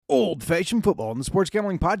Old Fashioned Football on the Sports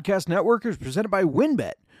Gambling Podcast Network is presented by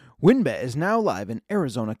WynnBET. WynnBET is now live in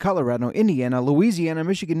Arizona, Colorado, Indiana, Louisiana,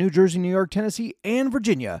 Michigan, New Jersey, New York, Tennessee, and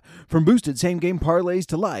Virginia. From boosted same-game parlays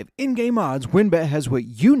to live in-game odds, WynnBET has what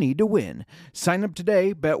you need to win. Sign up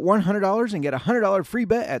today, bet $100, and get a $100 free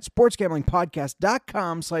bet at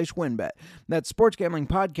sportsgamblingpodcast.com/WynnBET. That's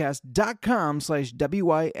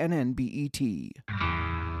sportsgamblingpodcast.com/WYNNBET.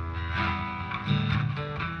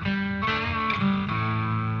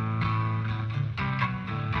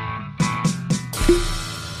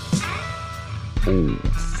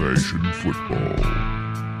 Old-fashioned football.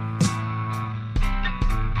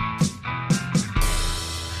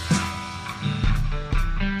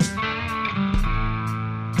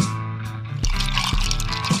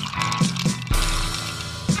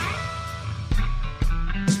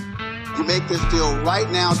 You make this deal right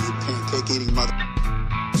now, you pancake-eating mother.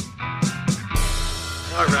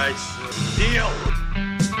 All right, deal.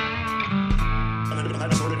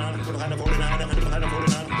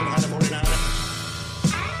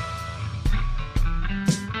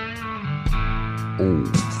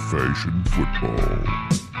 Old-fashioned football.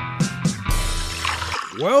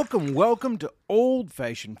 Welcome to Old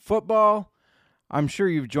Fashioned Football. I'm sure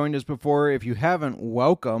you've joined us before. If you haven't,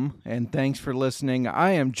 welcome, and thanks for listening.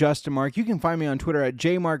 I am Justin Mark. You can find me on Twitter at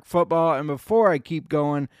jmarkfootball. And before I keep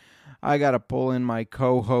going, I got to pull in my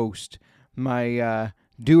co-host, my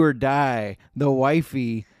do or die, the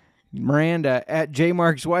wifey, Miranda, at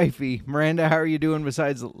jmark's wifey. Miranda, how are you doing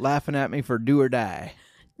besides laughing at me for do or die?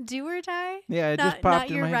 Do or die? Yeah, it just popped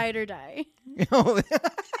in my head. Not your ride or die.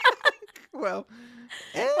 Well,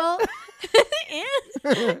 Well,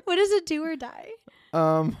 what is a do or die?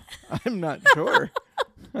 I'm not sure.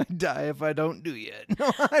 I die if I don't do yet.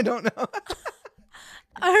 No, I don't know.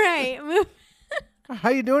 All right, move. How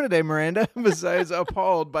you doing today, Miranda? Besides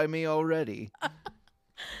appalled by me already.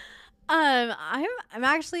 I'm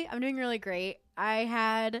doing really great. I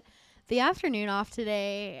had the afternoon off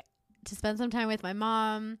today to spend some time with my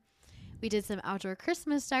mom. We did some outdoor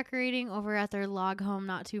Christmas decorating over at their log home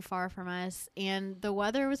not too far from us, and the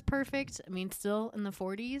weather was perfect. I mean, still in the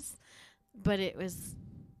 40s, but it was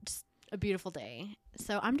just a beautiful day.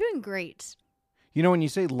 So I'm doing great. You know, when you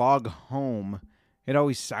say log home, it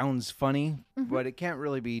always sounds funny, Mm-hmm. but it can't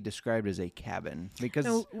really be described as a cabin because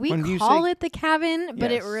No, we when you call say, it the cabin, but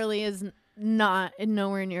Yes. it really is not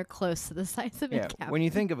nowhere near close to the size of a cabin. when you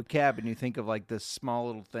think of a cabin, you think of like this small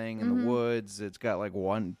little thing in the woods. It's got like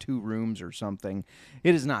 1-2 rooms or something.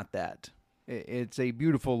 It is not that. It's a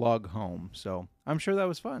beautiful log home. So I'm sure that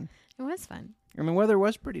was fun. It was fun. And the weather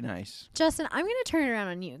was pretty nice. Justin, I'm going to turn it around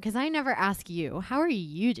on you because I never ask you, how are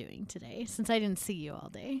you doing today since I didn't see you all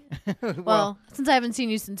day? well, since I haven't seen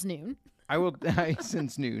you since noon.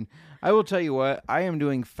 Since noon. I will tell you what, I am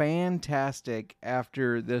doing fantastic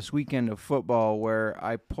after this weekend of football where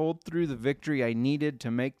I pulled through the victory I needed to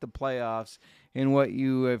make the playoffs in what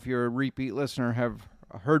you, if you're a repeat listener, have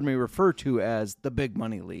heard me refer to as the Big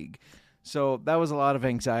Money League. So that was a lot of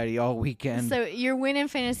anxiety all weekend. So your win in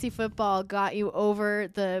fantasy football got you over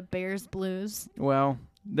the Bears Blues. Well,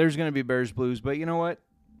 there's going to be Bears Blues, but you know what?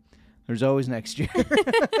 There's always next year.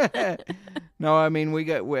 No, I mean, we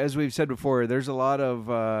got, as we've said before, there's a lot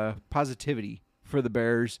of positivity for the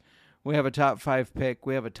Bears. We have a top 5 pick.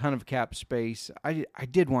 We have a ton of cap space. I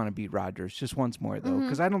did want to beat Rodgers just once more, though,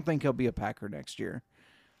 because I don't think he'll be a Packer next year.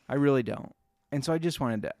 I really don't. And so I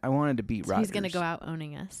wanted to beat Rodgers. He's going to go out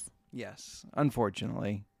owning us. Yes,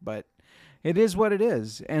 unfortunately. But it is what it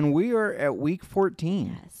is. And we are at week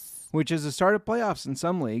 14, which is the start of playoffs in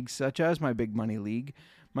some leagues, such as my Big Money League.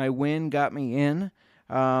 My win got me in.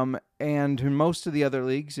 And in most of the other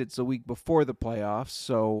leagues, it's the week before the playoffs.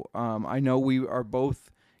 So I know we are both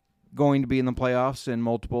going to be in the playoffs in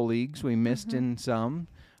multiple leagues. We missed in some.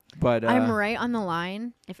 But I'm right on the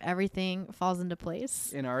line if everything falls into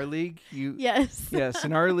place. In our league, Yes. Yes,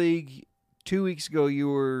 in our league, 2 weeks ago, you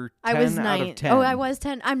were 10 I was out 9. of 10. Oh, I was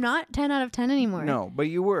 10. I'm not 10 out of 10 anymore. No, but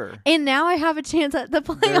you were. And now I have a chance at the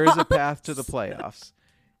playoffs. There is a path to the playoffs,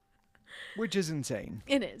 which is insane.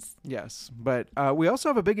 It is. Yes, but we also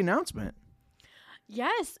have a big announcement.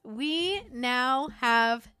 Yes, we now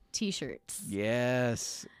have T-shirts.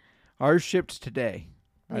 Yes. Ours shipped today.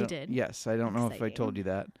 We did. Yes, I don't know if I Exciting. told you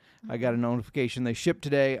that. I got a notification. They shipped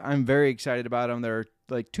today. I'm very excited about them. There are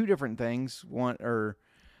like 2 different things.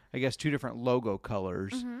 I guess 2 different logo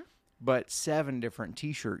colors, but 7 different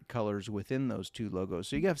T-shirt colors within those 2 logos.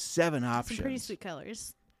 So you have 7 options. Some pretty sweet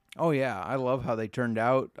colors. Oh, yeah. I love how they turned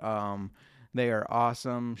out. They are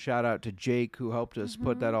awesome. Shout out to Jake who helped us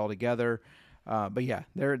put that all together. But, yeah,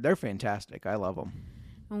 they're fantastic. I love them.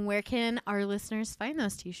 And where can our listeners find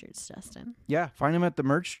those T-shirts, Justin? Yeah, find them at the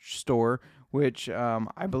merch store, which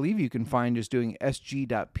I believe you can find just doing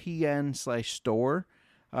sg.pn/store.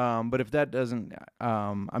 But if that doesn't,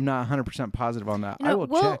 I'm not 100% positive on that. I will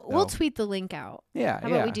check, though. We'll tweet the link out. Yeah, How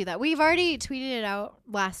about we do that? We've already tweeted it out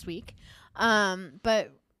last week,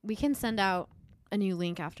 but we can send out a new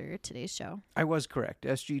link after today's show. I was correct.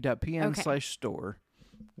 sg.pn/store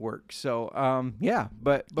works. So, yeah,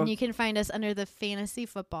 but and you can find us under the fantasy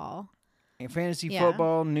football.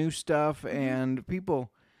 Football, new stuff, and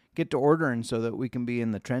people get to ordering so that we can be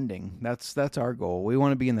in the trending. That's our goal. We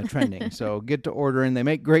want to be in the trending. So get to ordering. They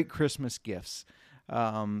make great Christmas gifts.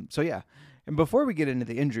 So yeah. And before we get into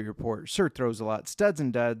the injury report, Sir Throws a Lot, Studs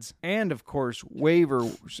and Duds, and of course,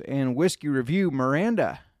 waivers and whiskey review.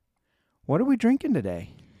 Miranda, what are we drinking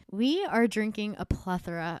today? We are drinking a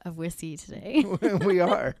plethora of whiskey today. We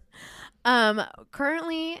are.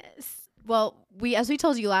 Currently, as we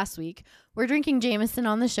told you last week, we're drinking Jameson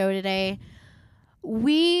on the show today.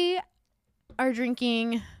 We are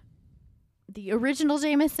drinking the original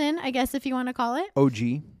Jameson, I guess if you want to call it.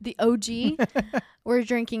 OG. The OG. We're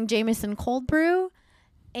drinking Jameson Cold Brew.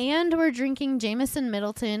 And we're drinking Jameson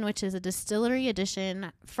Middleton, which is a distillery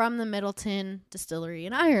edition from the Middleton Distillery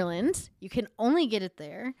in Ireland. You can only get it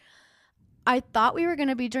there. I thought we were going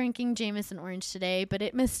to be drinking Jameson Orange today, but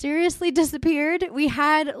it mysteriously disappeared. We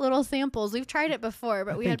had little samples. We've tried it before,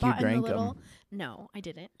 but we had bought in the little... No, I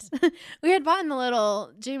didn't. We had bought in the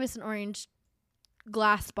little Jameson Orange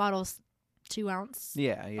glass bottles, 2-ounce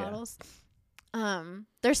bottles.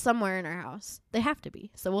 They're somewhere in our house. They have to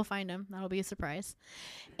be, so we'll find them. That'll be a surprise.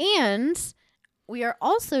 And we are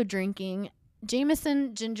also drinking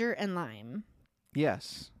Jameson Ginger and Lime.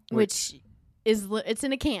 Yes. Which is it's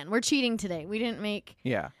in a can. We're cheating today. We didn't make...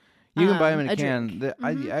 Yeah. You can buy them in a can. Mm-hmm.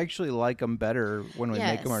 I actually like them better when we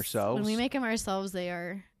make them ourselves. When we make them ourselves, they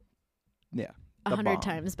are... Yeah. 100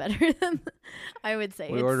 times better than I would say.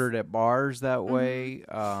 We ordered at bars that way.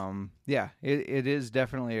 Yeah, it is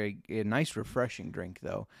definitely a nice, refreshing drink,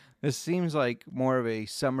 though. This seems like more of a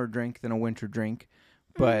summer drink than a winter drink,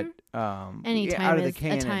 but anytime out of the is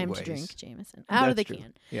can a time anyways. to drink Jameson. Out of the true.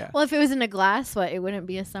 can. Yeah. Well, if it was in a glass, it wouldn't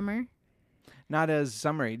be a summer? Not as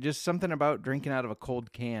summery. Just something about drinking out of a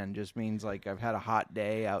cold can just means like I've had a hot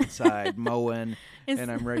day outside mowing, and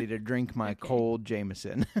I'm ready to drink my cold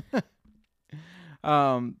Jameson.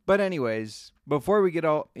 But anyways, before we get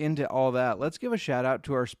into all that, let's give a shout out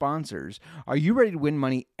to our sponsors. Are you ready to win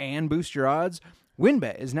money and boost your odds?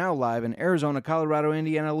 WynnBET is now live in Arizona, Colorado,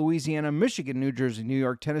 Indiana, Louisiana, Michigan, New Jersey, New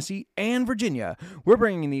York, Tennessee, and Virginia. We're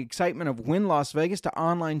bringing the excitement of Wynn Las Vegas to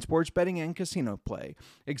online sports betting and casino play.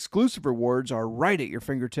 Exclusive rewards are right at your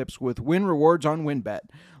fingertips with Wynn Rewards on WynnBET.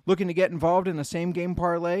 Looking to get involved in a same-game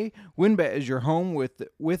parlay? WynnBET is your home with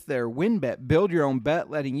their WynnBET Build Your Own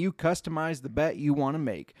Bet, letting you customize the bet you want to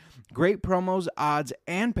make. Great promos, odds,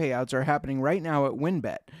 and payouts are happening right now at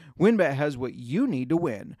WynnBET. WynnBET has what you need to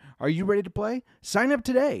win. Are you ready to play? Sign up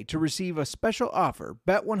today to receive a special offer.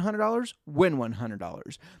 Bet $100, win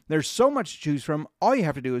 $100. There's so much to choose from. All you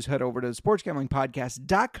have to do is head over to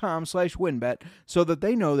sportsgamblingpodcast.com/WynnBET so that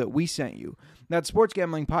they know that we sent you. That's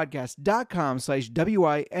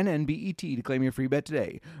sportsgamblingpodcast.com/WYNNBET to claim your free bet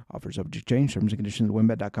today. Offers subject to change. Terms and conditions at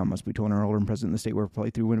WynnBET.com. Must be 21 or older and present in the state where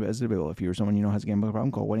play through WynnBET is available. If you or someone you know has a gambling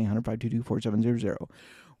problem, call 1-800-522-4700.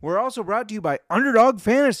 We're also brought to you by Underdog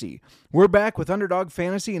Fantasy. We're back with Underdog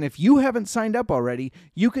Fantasy, and if you haven't signed up already,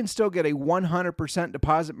 you can still get a 100%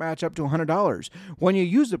 deposit match up to $100 when you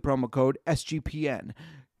use the promo code SGPN.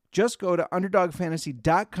 Just go to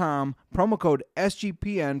UnderdogFantasy.com, promo code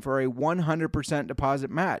SGPN for a 100% deposit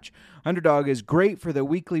match. Underdog is great for the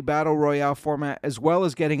weekly Battle Royale format as well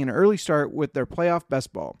as getting an early start with their playoff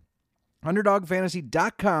best ball.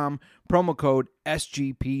 UnderdogFantasy.com, promo code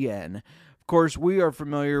SGPN. Of course, we are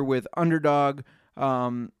familiar with Underdog.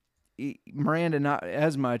 Miranda, not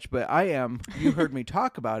as much, but I am. You heard me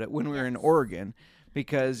talk about it when we were in Oregon.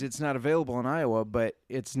 Because it's not available in Iowa, but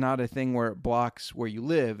it's not a thing where it blocks where you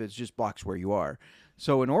live. It's just blocks where you are.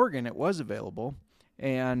 So in Oregon, it was available.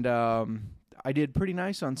 And I did pretty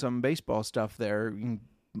nice on some baseball stuff there.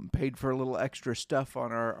 Paid for a little extra stuff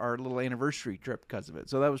on our little anniversary trip because of it.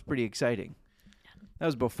 So that was pretty exciting. That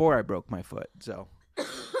was before I broke my foot. So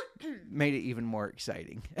made it even more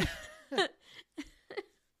exciting.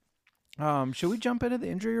 Should we jump into the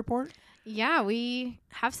injury report? Yeah, we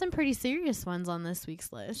have some pretty serious ones on this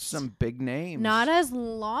week's list. Some big names. Not as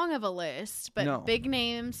long of a list, but No. big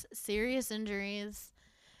names, serious injuries.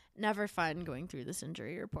 Never fun going through this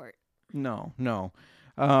injury report. No.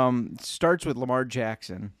 Starts with Lamar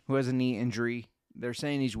Jackson, who has a knee injury. They're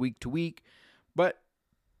saying he's week to week, but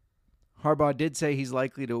Harbaugh did say he's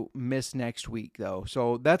likely to miss next week, though.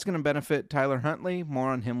 So that's going to benefit Tyler Huntley. More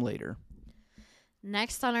on him later.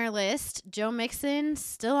 Next on our list, Joe Mixon,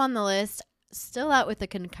 still on the list, still out with a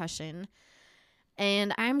concussion.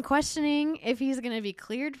 And I'm questioning if he's going to be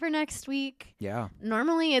cleared for next week. Yeah.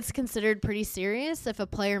 Normally, it's considered pretty serious if a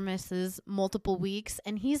player misses multiple weeks,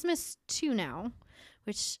 and he's missed 2 now,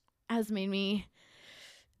 which has made me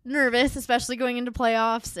nervous, especially going into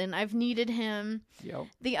playoffs, and I've needed him. Yep.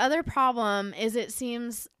 The other problem is it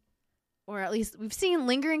seems, or at least we've seen,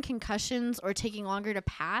 lingering concussions or taking longer to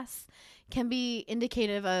pass can be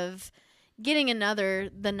indicative of getting another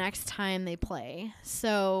the next time they play.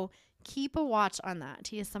 So keep a watch on that.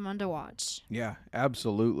 He is someone to watch. Yeah,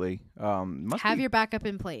 absolutely. Have your backup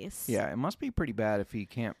in place. Yeah, it must be pretty bad if he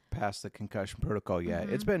can't pass the concussion protocol yet.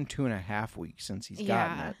 Mm-hmm. It's been 2.5 weeks since he's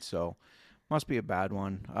gotten it, so must be a bad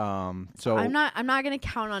one. So I'm not going to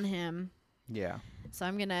count on him. Yeah. So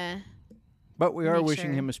I'm going to. But we are make wishing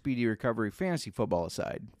sure. him a speedy recovery, fantasy football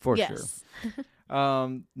aside, for Yes. sure.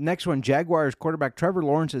 Next one, Jaguars quarterback Trevor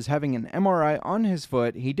Lawrence is having an MRI on his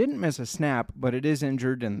foot. He didn't miss a snap, but it is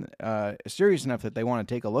injured and serious enough that they want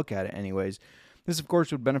to take a look at it anyways. This, of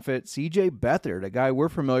course, would benefit C.J. Beathard, a guy we're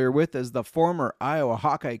familiar with as the former Iowa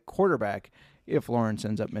Hawkeye quarterback, if Lawrence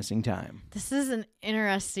ends up missing time. This is an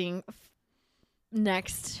interesting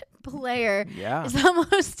next player. Yeah. It's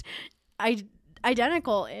almost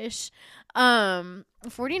identical-ish.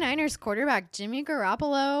 49ers quarterback Jimmy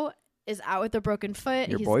Garoppolo is out with a broken foot.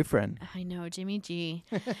 Your boyfriend. I know, Jimmy G.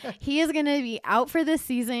 He is going to be out for this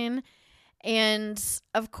season. And,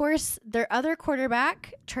 of course, their other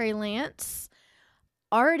quarterback, Trey Lance,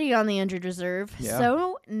 already on the injured reserve. Yeah.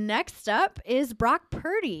 So next up is Brock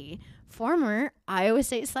Purdy, former Iowa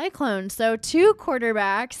State Cyclone. So 2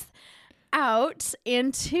 quarterbacks out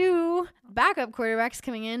and 2 backup quarterbacks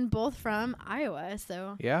coming in, both from Iowa.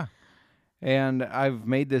 So Yeah. And I've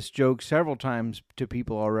made this joke several times to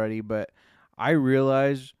people already, but I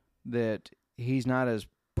realize that he's not as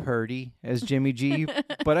purdy as Jimmy G,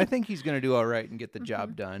 but I think he's going to do all right and get the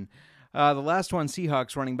job done. The last one,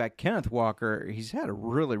 Seahawks running back Kenneth Walker, he's had a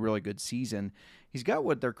really, really good season. He's got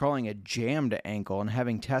what they're calling a jammed ankle and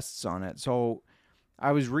having tests on it. So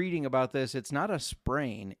I was reading about this. It's not a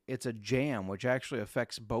sprain. It's a jam, which actually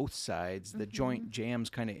affects both sides. The joint jams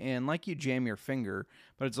kind of in, like you jam your finger,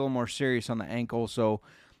 but it's a little more serious on the ankle. So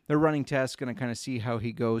they're running tests, going to kind of see how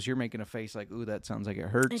he goes. You're making a face like, ooh, that sounds like it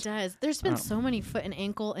hurts. it does. There's been so many foot and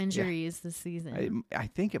ankle injuries this season. I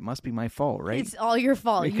think it must be my fault, right? It's all your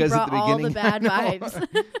fault. Because you at brought the all the beginning- bad I know. vibes.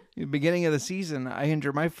 At the beginning of the season, I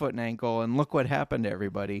injured my foot and ankle, and look what happened to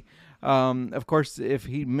everybody. Of course, if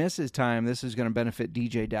he misses time, this is going to benefit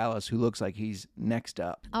DJ Dallas, who looks like he's next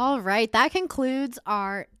up. All right. That concludes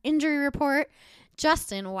our injury report.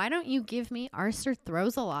 Justin, why don't you give me our Sir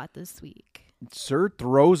Throws a Lot this week? Sir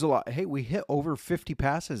throws a lot. Hey, we hit over 50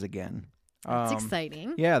 passes again. That's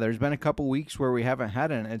exciting. Yeah, there's been a couple weeks where we haven't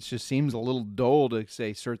had it. It just seems a little dull to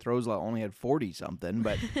say Sir Throws a Lot only had 40-something.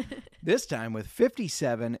 But this time with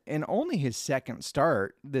 57 and only his second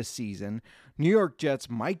start this season, New York Jets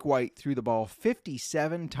Mike White threw the ball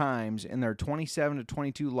 57 times in their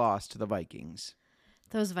 27-22 loss to the Vikings.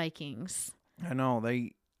 Those Vikings. I know.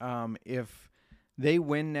 They if they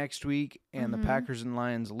win next week and the Packers and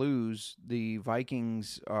Lions lose, the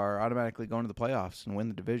Vikings are automatically going to the playoffs and win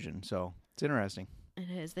the division. So it's interesting.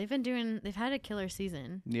 It is. They've had a killer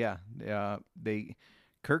season. Yeah.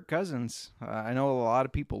 Kirk Cousins. I know a lot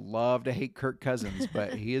of people love to hate Kirk Cousins,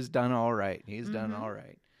 but he has done all right. He has done all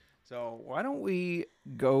right. So why don't we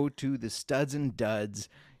go to the studs and duds?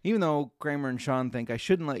 Even though Kramer and Sean think I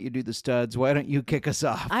shouldn't let you do the studs, why don't you kick us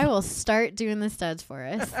off? I will start doing the studs for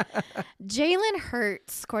us. Jalen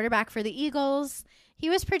Hurts, quarterback for the Eagles. He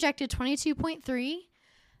was projected 22.3.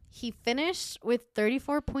 He finished with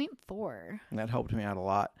 34.4. That helped me out a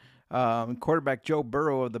lot. Quarterback Joe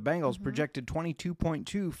Burrow of the Bengals projected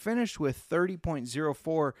 22.2, finished with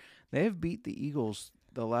 30.04. They have beat the Eagles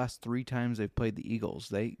the last 3 times they've played the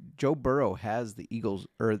Eagles. Joe Burrow has the Eagles,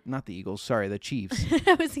 or not the Eagles, sorry, the Chiefs.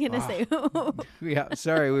 I was going to say. Yeah,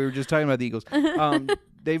 sorry, we were just talking about the Eagles.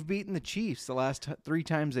 They've beaten the Chiefs the last 3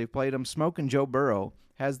 times they've played them. Smoking Joe Burrow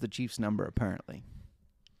has the Chiefs number, apparently.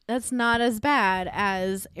 That's not as bad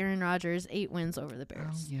as Aaron Rodgers' 8 wins over the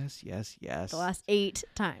Bears. Oh, yes. The last 8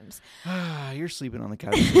 times. You're sleeping on the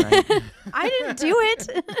couch tonight. I didn't do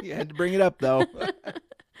it. You had to bring it up, though.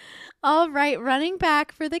 All right, running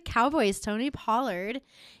back for the Cowboys, Tony Pollard.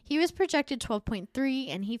 He was projected 12.3,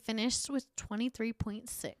 and he finished with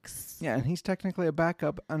 23.6. Yeah, and he's technically a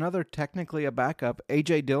backup. Another technically a backup,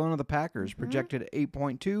 A.J. Dillon of the Packers, projected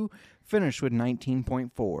 8.2, finished with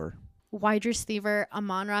 19.4. Wide receiver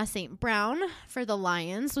Amon-Ra St. Brown for the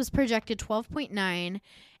Lions was projected 12.9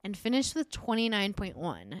 and finished with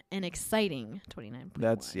 29.1. An exciting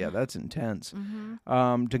 29.1. That's intense.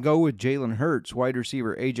 Mm-hmm. To go with Jalen Hurts, wide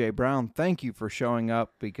receiver A.J. Brown, thank you for showing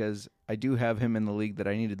up because I do have him in the league that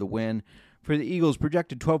I needed to win. For the Eagles,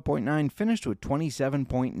 projected 12.9, finished with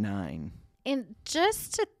 27.9. And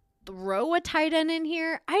just to throw a tight end in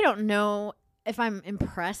here, I don't know if I'm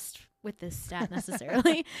impressed with this stat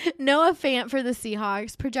necessarily. Noah Fant for the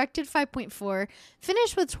Seahawks, projected 5.4,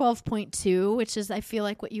 finished with 12.2, which is, I feel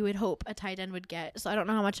like, what you would hope a tight end would get. So I don't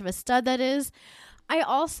know how much of a stud that is. I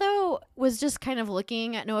also was just kind of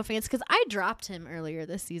looking at Noah Fant because I dropped him earlier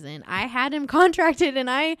this season. I had him contracted and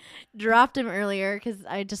I dropped him earlier because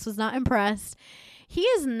I just was not impressed. He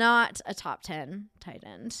is not a top 10 tight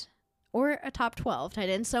end or a top 12 tight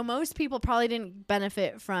end. So most people probably didn't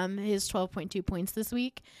benefit from his 12.2 points this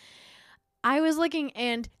week. I was looking,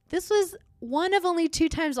 and this was one of only 2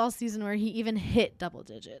 times all season where he even hit double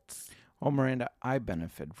digits. Oh, Miranda, I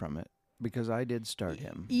benefited from it because I did start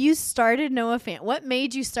him. You started Noah Fant. What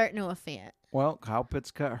made you start Noah Fant? Well, Kyle Pitts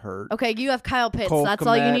got hurt. Okay, you have Kyle Pitts. Cole That's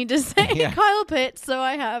all you Kmet. need to say. Yeah. Kyle Pitts. So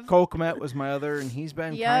I have. Cole Kmet was my other, and he's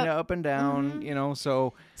been kind of up and down,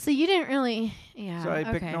 so So you didn't really. Yeah. I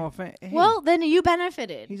picked okay. Noah Fant. Hey, Well, then you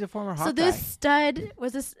benefited. he's a former Hawkeye. So this stud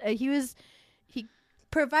was this. He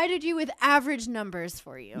provided you with average numbers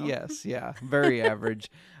for you. Yes, yeah, very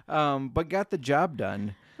average, but got the job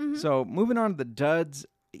done. Mm-hmm. So moving on to the duds,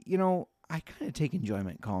 I kind of take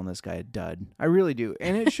enjoyment calling this guy a dud. I really do,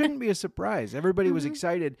 and it shouldn't be a surprise. Everybody was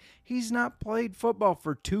excited. He's not played football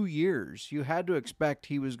for 2 years. You had to expect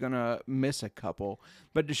he was going to miss a couple.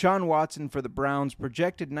 But Deshaun Watson for the Browns,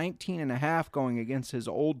 projected 19.5 going against his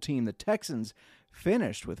old team, the Texans,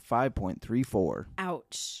 finished with 5.34.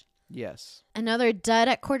 Ouch. Yes. Another dud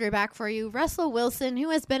at quarterback for you, Russell Wilson,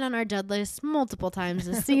 who has been on our dud list multiple times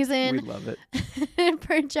this season. We love it.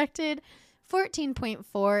 Projected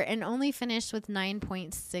 14.4 and only finished with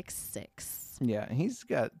 9.66. Yeah, he's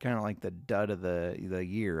got kind of like the dud of the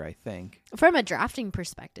year, I think. From a drafting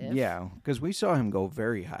perspective. Yeah, because we saw him go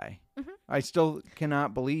very high. Mm-hmm. I still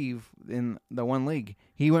cannot believe in the one league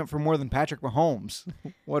he went for more than Patrick Mahomes.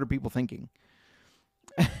 What are people thinking?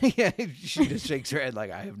 Yeah, she just shakes her head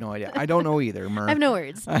like, I have no idea. I don't know either, Mer. I have no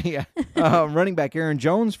words. Yeah. Running back Aaron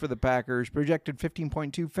Jones for the Packers, projected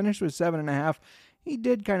 15.2, finished with 7.5. He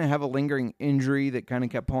did kind of have a lingering injury that kind of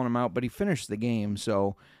kept pulling him out, but he finished the game.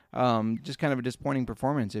 So just kind of a disappointing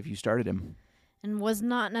performance if you started him. And was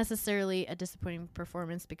not necessarily a disappointing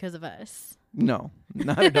performance because of us. No,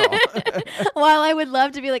 not at all. While I would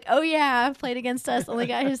love to be like, oh yeah, played against us, only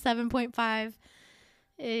got his 7.5.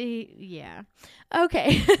 Yeah.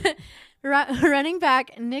 Okay. Running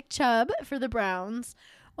back Nick Chubb for the Browns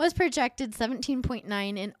was projected 17.9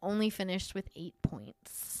 and only finished with 8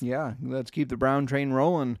 points. Yeah, let's keep the Brown train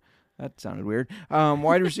rolling. That sounded weird.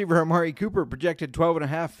 Wide receiver Amari Cooper, projected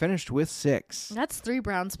 12.5, finished with 6. That's 3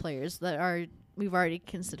 Browns players that we've already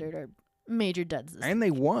considered our major duds this And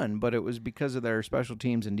they won, but it was because of their special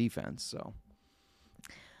teams and defense. So,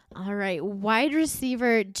 all right. Wide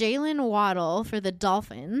receiver Jalen Waddle for the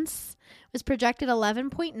Dolphins was projected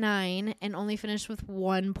 11.9 and only finished with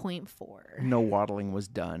 1.4. no waddling was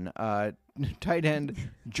done. Tight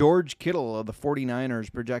end George Kittle of the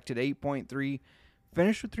 49ers, projected 8.3,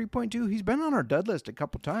 finished with 3.2. He's been on our dud list a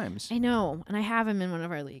couple times. I know, and I have him in one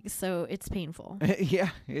of our leagues, so it's painful. Yeah,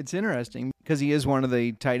 it's interesting because he is one of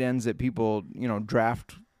the tight ends that people,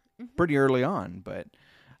 draft pretty early on. But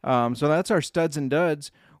so that's our studs and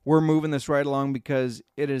duds. We're moving this right along because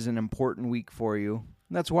it is an important week for you.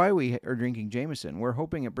 That's why we are drinking Jameson. We're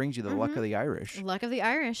hoping it brings you the luck of the Irish. Luck of the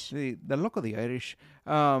Irish. The luck of the Irish.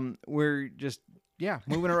 We're just,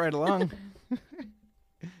 moving it right along.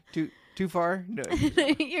 Too far? No.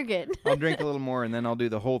 You're good. I'll drink a little more, and then I'll do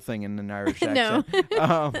the whole thing in an Irish accent.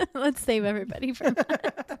 No. Let's save everybody from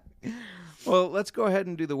that. Well, let's go ahead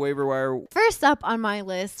and do the waiver wire. First up on my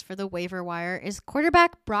list for the waiver wire is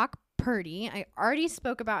quarterback Brock Purdy. I already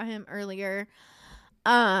spoke about him earlier.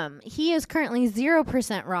 He is currently 0%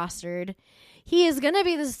 rostered. He is going to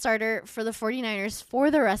be the starter for the 49ers for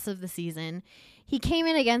the rest of the season. He came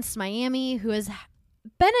in against Miami, who has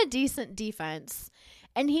been a decent defense,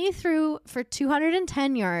 and he threw for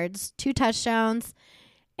 210 yards, 2 touchdowns,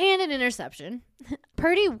 and an interception.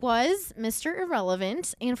 Purdy was Mr.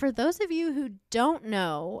 Irrelevant, and for those of you who don't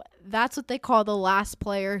know, that's what they call the last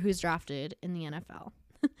player who's drafted in the NFL.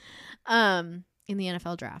 In the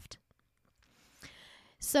NFL draft.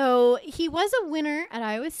 So he was a winner at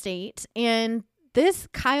Iowa State, and this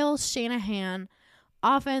Kyle Shanahan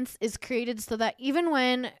offense is created so that even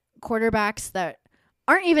when quarterbacks that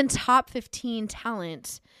aren't even top 15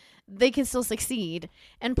 talent, they can still succeed.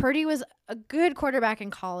 And Purdy was a good quarterback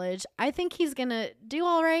in college. I think he's going to do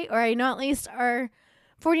all right, or I know at least our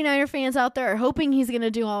 49er fans out there are hoping he's going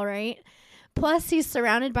to do all right. Plus, he's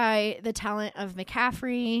surrounded by the talent of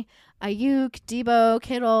McCaffrey, Ayuk, Debo,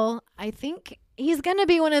 Kittle. I think he's going to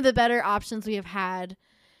be one of the better options we have had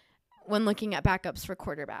when looking at backups for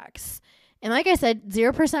quarterbacks. And like I said,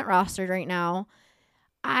 0% rostered right now.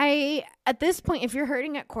 At this point, if you're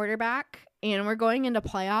hurting at quarterback and we're going into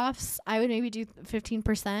playoffs, I would maybe do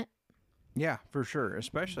 15%. Yeah, for sure,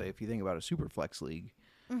 especially if you think about a super flex league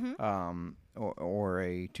or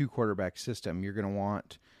a 2-quarterback system. You're going to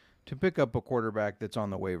want to pick up a quarterback that's on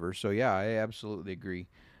the waiver. So, yeah, I absolutely agree.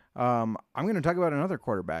 I'm going to talk about another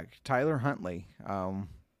quarterback, Tyler Huntley.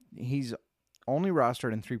 He's only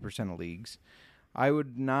rostered in 3% of leagues. I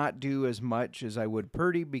would not do as much as I would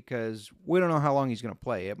Purdy because we don't know how long he's going to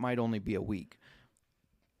play. It might only be a week.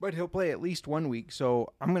 But he'll play at least 1 week,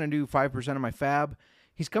 so I'm going to do 5% of my FAAB.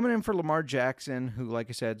 He's coming in for Lamar Jackson, who, like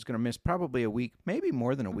I said, is going to miss probably a week, maybe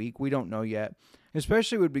more than a week. We don't know yet.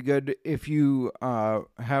 Especially would be good if you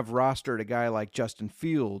have rostered a guy like Justin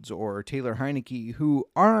Fields or Taylor Heineke, who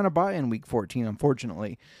are on a bye in Week 14,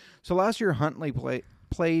 unfortunately. So last year, Huntley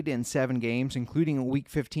played in 7 games, including a Week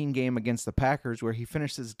 15 game against the Packers, where he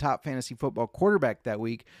finished as a top fantasy football quarterback that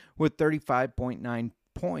week with 35.9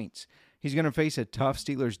 points. He's going to face a tough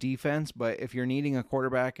Steelers defense, but if you're needing a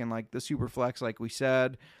quarterback in like the super flex, like we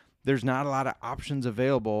said, there's not a lot of options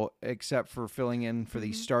available except for filling in for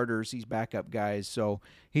these starters, these backup guys. So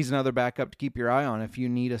he's another backup to keep your eye on if you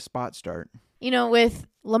need a spot start. You know, with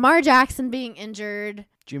Lamar Jackson being injured,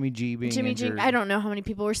 Jimmy G being injured. I don't know how many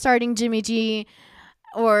people were starting Jimmy G,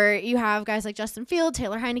 or you have guys like Justin Fields,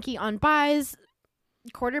 Taylor Heineke on buys,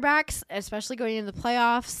 quarterbacks, especially going into the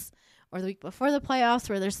playoffs or the week before the playoffs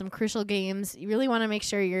where there's some crucial games. You really want to make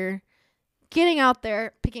sure you're getting out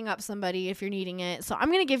there, picking up somebody if you're needing it. So I'm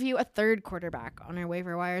going to give you a third quarterback on our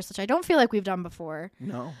waiver wires, which I don't feel like we've done before.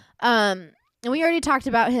 No. And we already talked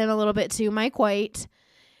about him a little bit too, Mike White.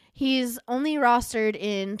 He's only rostered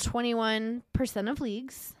in 21% of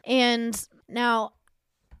leagues. And now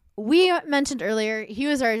we mentioned earlier, he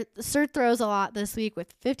was our cert throws a lot this week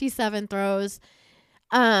with 57 throws.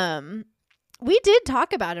 We did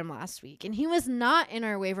talk about him last week, and he was not in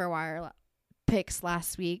our waiver wire picks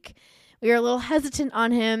last week. We were a little hesitant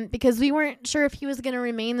on him because we weren't sure if he was going to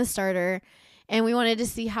remain the starter, and we wanted to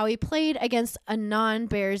see how he played against a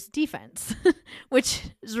non-Bears defense,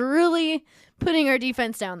 which is really putting our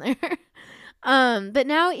defense down there. But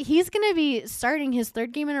now he's going to be starting his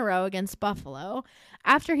 3rd game in a row against Buffalo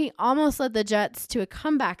after he almost led the Jets to a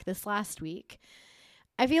comeback this last week.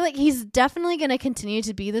 I feel like he's definitely going to continue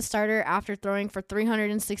to be the starter after throwing for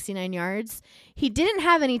 369 yards. He didn't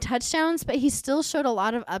have any touchdowns, but he still showed a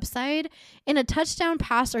lot of upside, and a touchdown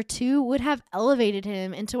pass or two would have elevated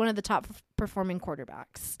him into one of the top performing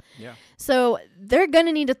quarterbacks. Yeah. So they're going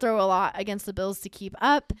to need to throw a lot against the Bills to keep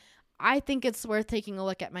up. I think it's worth taking a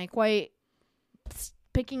look at Mike White,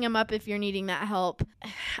 picking him up if you're needing that help.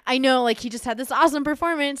 I know, like, he just had this awesome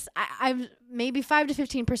performance. I've maybe 5 to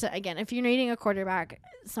 15% again. If you're needing a quarterback,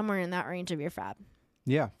 somewhere in that range of your FAAB.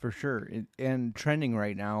 Yeah, for sure. And trending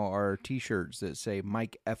right now are T-shirts that say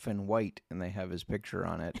Mike effing White, and they have his picture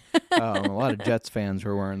on it. A lot of Jets fans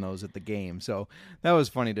were wearing those at the game, so that was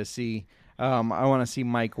funny to see. I want to see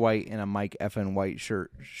Mike White in a Mike effing White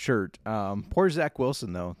shirt. Poor Zach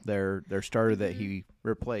Wilson, though, their starter that he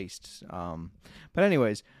replaced. But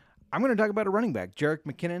anyways, I'm going to talk about a running back, Jerick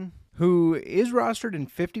McKinnon, who is rostered in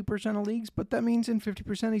 50% of leagues, but that means in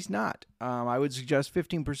 50% he's not. I would suggest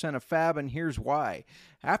 15% of FAAB, and here's why.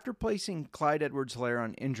 After placing Clyde Edwards-Helaire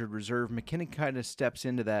on injured reserve, McKinnon kind of steps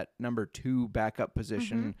into that number 2 backup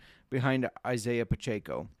position behind Isaiah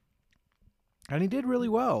Pacheco. And he did really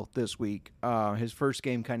well this week. His first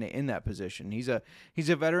game kind of in that position. He's a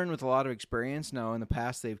veteran with a lot of experience. Now, in the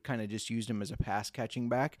past, they've kind of just used him as a pass-catching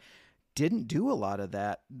back. Didn't do a lot of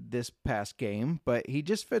that this past game, but he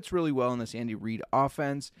just fits really well in this Andy Reid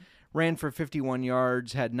offense. Ran for 51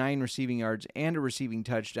 yards, had 9 receiving yards, and a receiving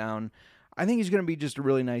touchdown. I think he's going to be just a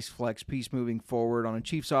really nice flex piece moving forward on a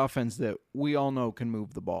Chiefs offense that we all know can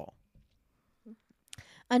move the ball.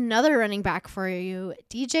 Another running back for you,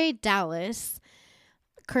 DJ Dallas,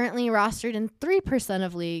 currently rostered in 3%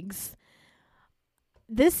 of leagues.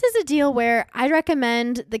 This is a deal where I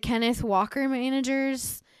recommend the Kenneth Walker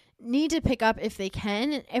managers need to pick up if they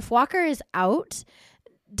can. If Walker is out,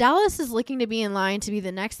 Dallas is looking to be in line to be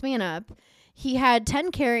the next man up. He had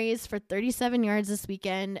 10 carries for 37 yards this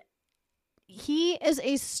weekend. He is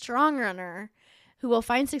a strong runner who will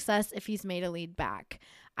find success if he's made a lead back.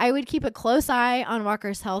 I would keep a close eye on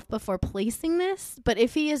Walker's health before placing this. But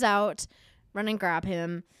if he is out, run and grab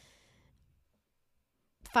him.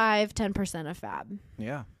 5-10% of FAAB.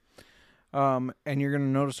 Yeah. And you're going to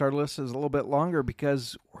notice our list is a little bit longer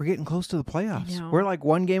because we're getting close to the playoffs. We're like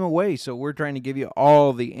one game away, so we're trying to give you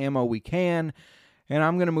all the ammo we can. And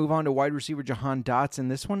I'm going to move on to wide receiver Jahan Dotson.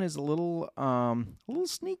 This one is a little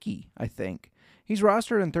sneaky, I think. He's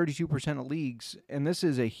rostered in 32% of leagues, and this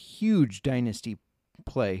is a huge dynasty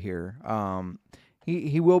play here.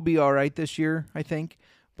 He will be all right this year, I think.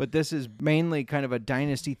 But this is mainly kind of a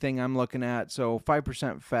dynasty thing I'm looking at. So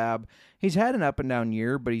 5% FAAB. He's had an up and down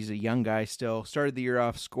year, but he's a young guy still. Started the year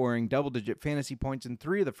off scoring double-digit fantasy points in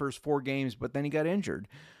 3 of the first 4 games, but then he got injured.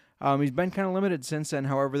 He's been kind of limited since then.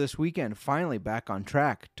 However, this weekend, finally back on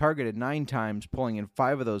track. Targeted 9 times, pulling in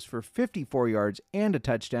 5 of those for 54 yards and a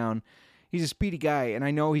touchdown. He's a speedy guy, and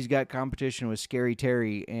I know he's got competition with Scary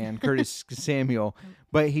Terry and Curtis Samuel,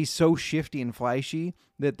 but he's so shifty and flashy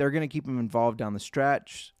that they're going to keep him involved down the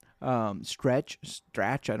stretch. Stretch.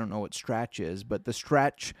 I don't know what stretch is, but the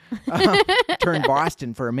stretch turned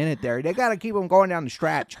Boston for a minute there. They got to keep him going down the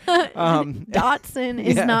stretch. Dotson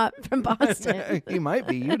is not from Boston. He might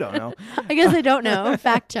be. You don't know. I guess I don't know.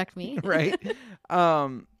 Fact check me. Right.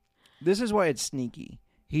 This is why it's sneaky.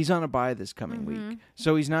 He's on a bye this coming week,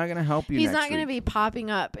 so he's not going to help you. He's next not going to week. be popping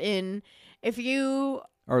up if you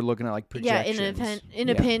are looking at like projections. in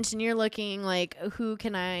a pinch, and you're looking like, who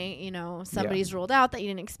can I? Somebody's ruled out that you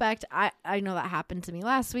didn't expect. I know that happened to me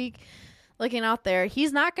last week. Looking out there,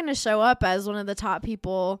 he's not going to show up as one of the top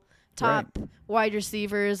wide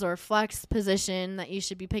receivers or flex position that you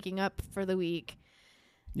should be picking up for the week.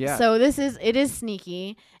 Yeah. So it is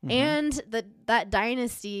sneaky, and that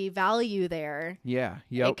dynasty value there. Yeah.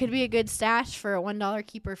 Yep. It could be a good stash for a $1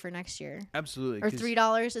 keeper for next year. Absolutely. Or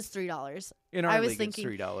 $3 is $3. In our league, it's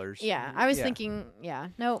 $3. Yeah, I was thinking. Yeah,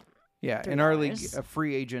 nope. Yeah, $3. in our league, a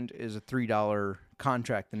free agent is a $3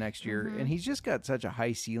 contract the next year, and he's just got such a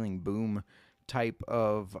high ceiling boom type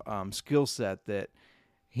of skill set that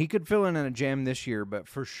he could fill in a jam this year. But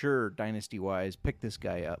for sure, dynasty wise, pick this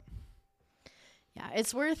guy up. Yeah,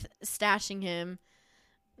 it's worth stashing him,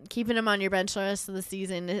 keeping him on your bench the rest of the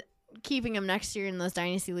season, keeping him next year in those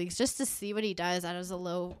dynasty leagues just to see what he does as a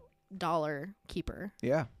low dollar keeper.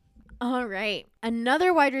 Yeah. All right.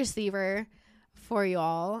 Another wide receiver for you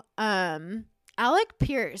all. Alec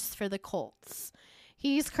Pierce for the Colts.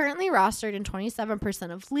 He's currently rostered in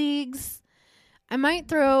 27% of leagues. I might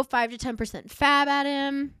throw 5 to 10% FAAB at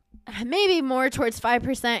him. Maybe more towards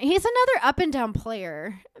 5%. He's another up and down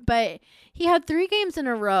player, but he had 3 games in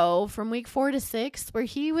a row from week 4 to 6 where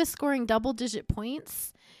he was scoring double-digit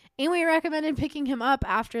points, and we recommended picking him up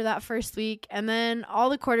after that first week. And then all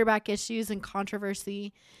the quarterback issues and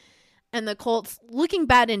controversy, and the Colts looking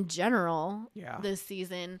bad in general this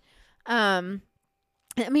season. The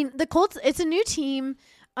Colts, it's a new team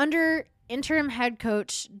under interim head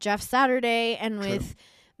coach Jeff Saturday, and with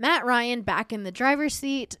Matt Ryan back in the driver's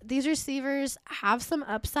seat, these receivers have some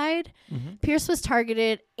upside. Pierce was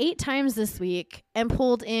targeted 8 times this week and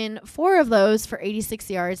pulled in 4 of those for 86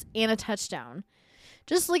 yards and a touchdown.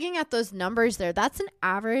 Just looking at those numbers there, that's an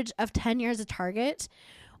average of 10 yards a target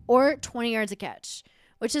or 20 yards a catch,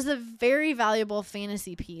 which is a very valuable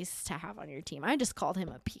fantasy piece to have on your team. I just called him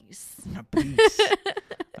a piece. A piece.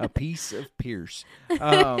 A piece of Pierce.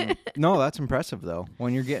 No, that's impressive, though.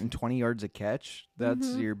 When you're getting 20 yards a catch,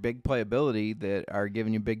 that's your big playability that are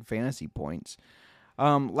giving you big fantasy points.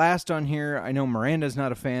 Last on here, I know Miranda's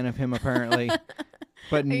not a fan of him, apparently.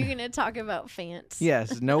 But are you going to talk about Fant?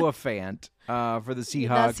 Yes, Noah Fant for the Seahawks.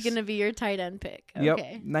 That's going to be your tight end pick. Yep,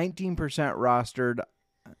 Okay. 19% rostered.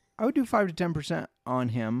 I would do 5 to 10% on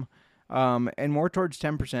him. And more towards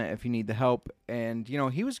 10% if you need the help. And,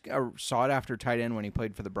 he was a sought-after tight end when he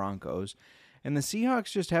played for the Broncos. And the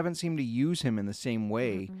Seahawks just haven't seemed to use him in the same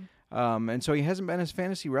way. And so he hasn't been as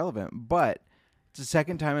fantasy relevant. But it's the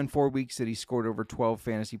second time in 4 weeks that he scored over 12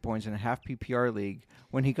 fantasy points in a half PPR league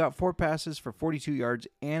when he got 4 passes for 42 yards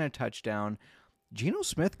and a touchdown. Geno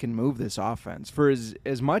Smith can move this offense. For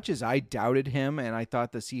as much as I doubted him and I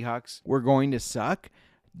thought the Seahawks were going to suck,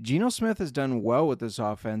 Geno Smith has done well with this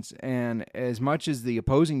offense, and as much as the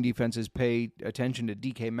opposing defenses pay attention to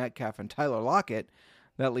DK Metcalf and Tyler Lockett,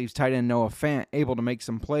 that leaves tight end Noah Fant able to make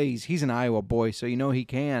some plays. He's an Iowa boy, so he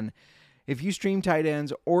can. If you stream tight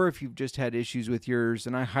ends or if you've just had issues with yours,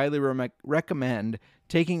 then I highly recommend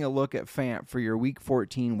taking a look at Fant for your Week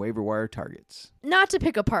 14 waiver wire targets. Not to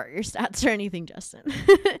pick apart your stats or anything, Justin,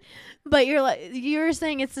 but you're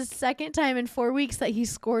saying it's the second time in 4 weeks that he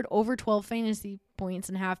scored over 12 fantasy points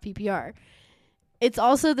in half PPR. it's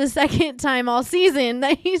also the second time all season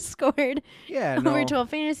that he scored over 12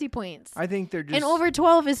 fantasy points. I think they're just... And over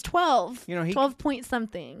 12 is 12. 12 point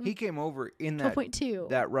something. He came over in 12.2.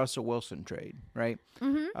 that Russell Wilson trade, right?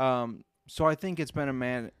 Mm-hmm. So I think it's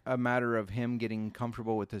been a matter of him getting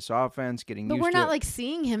comfortable with this offense, getting used to it. But we're not like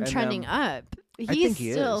seeing him trending up. I think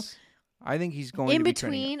he is. I think he's going to be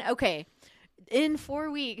trending up. Okay. In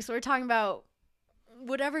 4 weeks, we're talking about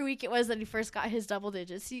whatever week it was that he first got his double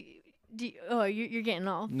digits. You're getting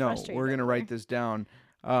all frustrated. No, we're going to write this down.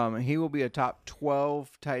 He will be a top 12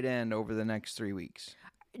 tight end over the next 3 weeks.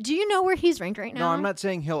 Do you know where he's ranked right now? No, I'm not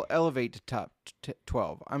saying he'll elevate to top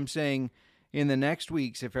 12. I'm saying in the next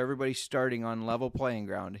weeks, if everybody's starting on level playing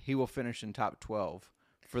ground, he will finish in top 12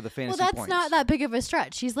 for the fantasy points. Well, that's not that big of a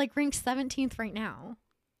stretch. He's like ranked 17th right now.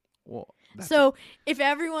 Well, so if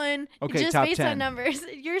everyone just based 10. on numbers,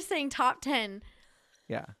 you're saying top 10.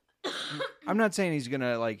 Yeah. I'm not saying he's going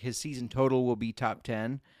to, his season total will be top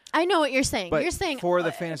 10. I know what you're saying. But you're saying for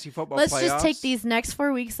the fantasy football let's playoffs. Let's just take these next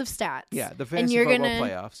 4 weeks of stats. Yeah, the fantasy football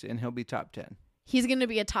playoffs, and he'll be top 10. He's going to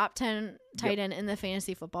be a top 10 tight end in the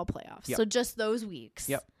fantasy football playoffs. Yep. So just those weeks.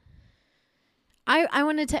 Yep. I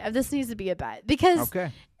wanted to, this needs to be a bet because,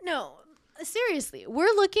 no, seriously,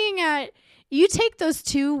 we're looking at, you take those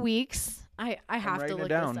 2 weeks. I have to look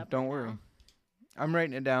this up. Don't worry. I'm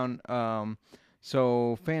writing it down.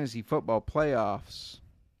 So fantasy football playoffs.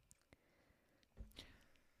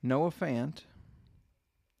 Noah Fant,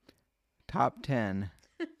 top 10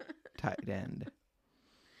 tight end.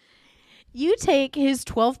 You take his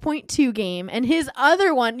 12.2 game and his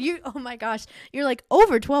other one. Oh my gosh, you're like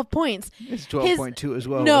over 12 points. It's 12.2 as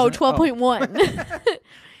well. No, 12.1.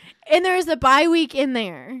 And there's a bye week in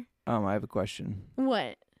there. I have a question.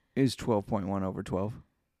 What? Is 12.1 over 12?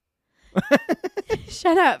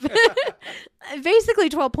 Shut up. Basically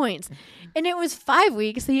 12 points. And it was 5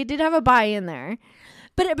 weeks, so he did have a bye in there.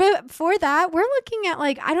 But for that, we're looking at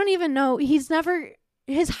I don't even know. He's never,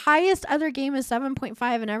 his highest other game is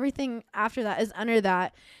 7.5 and everything after that is under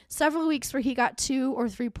that. Several weeks where he got 2 or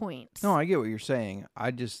 3 points. No, I get what you're saying.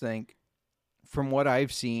 I just think from what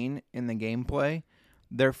I've seen in the gameplay,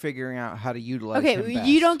 they're figuring out how to utilize him best.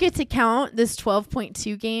 You don't get to count this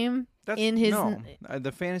 12.2 game in his... No,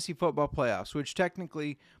 the fantasy football playoffs, which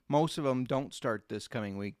technically most of them don't start this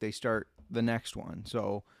coming week. They start the next one.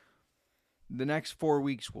 So the next 4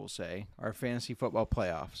 weeks, we'll say, are fantasy football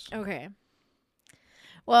playoffs. Okay.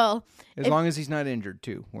 Well... As long as he's not injured,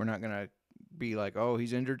 too. We're not going to be like, oh,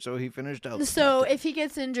 he's injured, so he finished out. So if he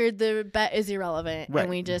gets injured, the bet is irrelevant. Right. And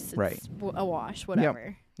we just... It's a wash,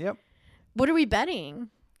 whatever. Yep. What are we betting?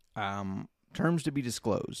 Terms to be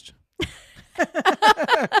disclosed.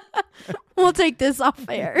 We'll take this off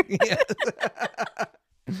air. Yes.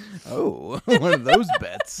 Oh, one of those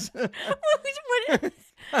bets.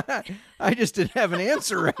 I just didn't have an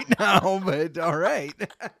answer right now, but all right.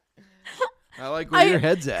 I like where your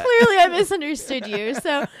head's at. Clearly, I misunderstood you.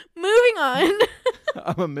 So, moving on.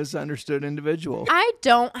 I'm a misunderstood individual. I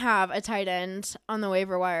don't have a tight end on the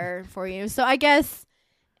waiver wire for you. So, I guess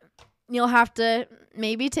you'll have to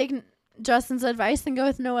maybe take Justin's advice and go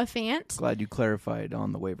with Noah Fant. Glad you clarified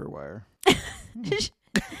on the waiver wire.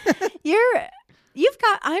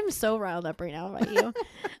 I'm so riled up right now about you.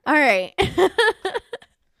 All right.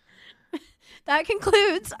 That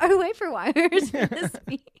concludes our waiver wires for this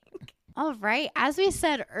week. All right. As we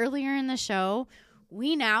said earlier in the show,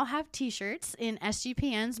 we now have t-shirts in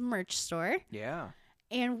SGPN's merch store. Yeah.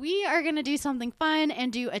 And we are going to do something fun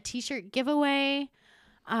and do a t-shirt giveaway.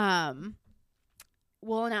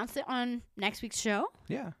 We'll announce it on next week's show.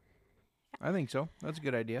 Yeah. I think so. That's a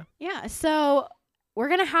good idea. Yeah. So we're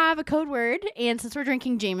going to have a code word. And since we're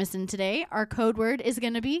drinking Jameson today, our code word is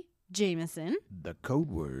going to be Jameson. The code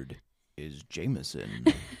word is Jameson.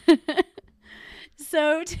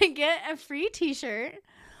 So to get a free t-shirt,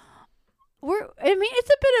 it's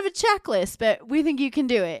a bit of a checklist, but we think you can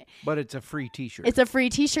do it. But it's a free t-shirt. It's a free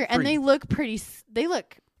t-shirt. And they look they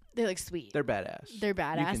look sweet. They're badass. They're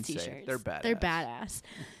badass t-shirts. They're badass. They're badass.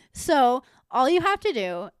 So all you have to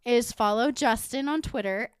do is follow Justin on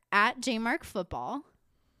Twitter at JMarkFootball.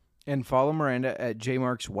 And follow Miranda at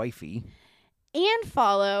JMarksWifey. And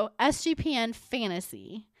follow SGPN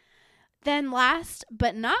Fantasy. Then last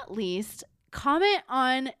but not least, comment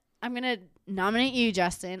on, I'm going to nominate you,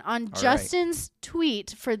 Justin, on Justin's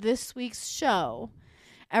tweet for this week's show.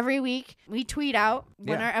 Every week we tweet out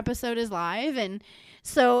when our episode is live. And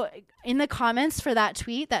so in the comments for that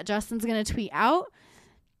tweet that Justin's going to tweet out,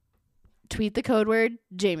 tweet the code word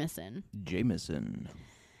Jameson. Jameson.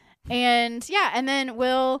 And and then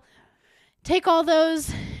we'll take all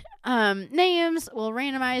those names. We'll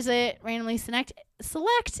randomize it, randomly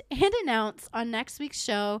select and announce on next week's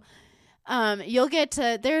show. You'll get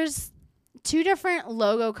to, there's 2 different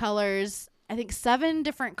logo colors. I think 7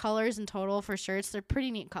 different colors in total for shirts. They're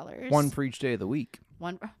pretty neat colors. One for each day of the week.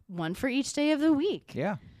 One for each day of the week.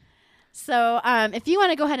 Yeah. So if you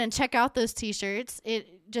want to go ahead and check out those t-shirts,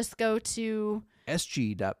 just go to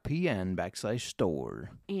sg.pn/store.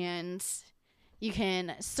 And you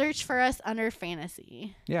can search for us under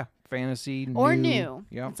fantasy. Yeah. Fantasy. Or new.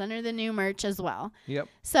 Yep. It's under the new merch as well. Yep.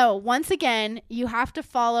 So once again, you have to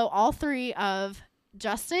follow all 3 of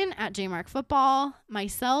Justin at JMarkFootball,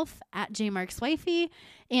 myself at JMarkSwifey,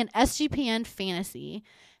 and SGPN Fantasy.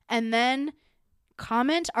 And then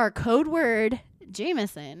comment our code word,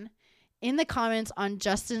 Jameson, in the comments on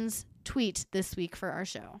Justin's tweet this week for our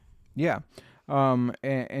show. Yeah.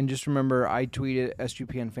 And just remember, I tweet it,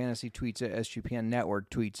 SGPN Fantasy tweets it, SGPN Network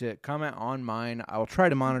tweets it. Comment on mine. I'll try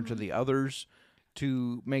to monitor the others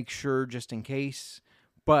to make sure just in case.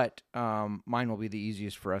 But mine will be the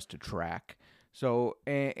easiest for us to track. So,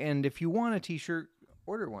 and if you want a t-shirt,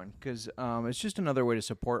 order one, because it's just another way to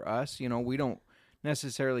support us. You know, we don't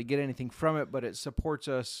necessarily get anything from it, but it supports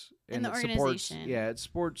us and the Supports organization. it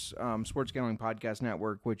supports Sports Gambling Podcast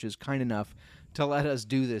Network, which is kind enough to let us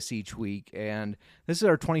do this each week. And this is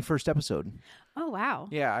our 21st episode. Oh wow!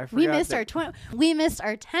 Yeah, I forgot. We missed our 10th.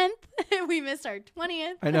 We missed our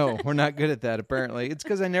 20th. I know we're not good at that. Apparently, it's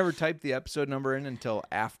because I never typed the episode number in until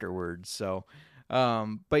afterwards. So.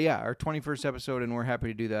 But yeah, our 21st episode, and we're happy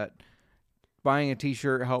to do that. Buying a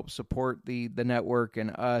t-shirt helps support the network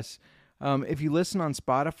and us. If you listen on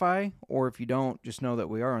Spotify, or if you don't, just know that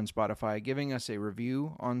we are on Spotify. Giving us a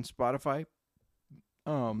review on Spotify,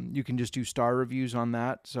 you can just do star reviews on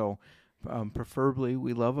that. So preferably,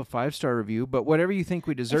 we love a 5-star review, but whatever you think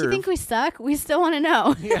we deserve. If you think we suck, we still want to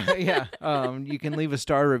know. yeah. You can leave a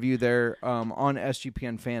star review there on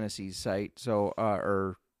SGPN Fantasy's site. So,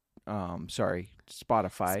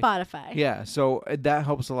 Spotify. Yeah, so that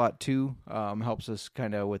helps a lot too. Helps us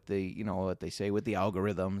kind of with the, what they say, with the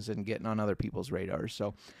algorithms and getting on other people's radars.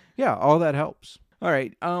 So, yeah, all that helps. All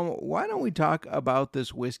right, why don't we talk about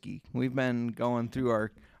this whiskey? We've been going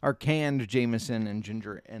through our canned Jameson and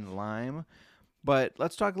ginger and lime, but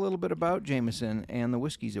let's talk a little bit about Jameson and the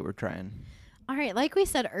whiskeys that we're trying. All right, like we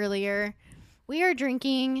said earlier, we are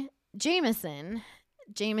drinking Jameson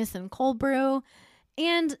Cold Brew,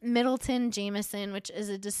 and Middleton Jameson, which is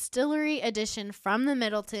a distillery edition from the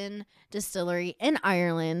Middleton Distillery in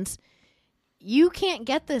Ireland. You can't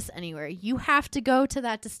get this anywhere. You have to go to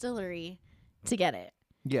that distillery to get it.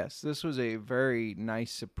 Yes, this was a very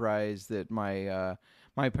nice surprise that my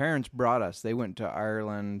parents brought us. They went to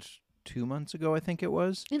Ireland 2 months ago, I think it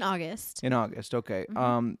was. In August, okay.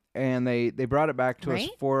 Mm-hmm. And they brought it back to us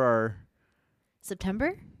for our...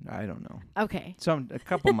 September? I don't know. Okay. A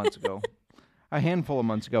couple months ago. A handful of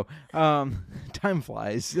months ago. Time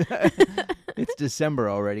flies. It's December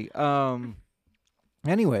already.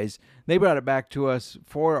 Anyways, they brought it back to us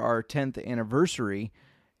for our 10th anniversary,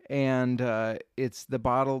 and it's the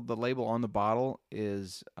label on the bottle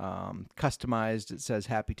is customized. It says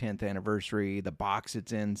Happy 10th Anniversary. The box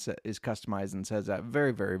it's in is customized and says that.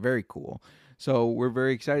 Very, very, very cool. So we're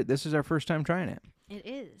very excited. This is our first time trying it. It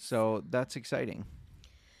is. So that's exciting.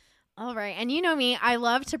 All right. And you know me, I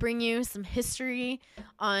love to bring you some history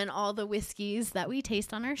on all the whiskeys that we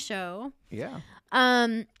taste on our show. Yeah.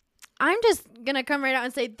 I'm just going to come right out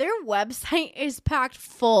and say their website is packed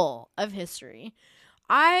full of history.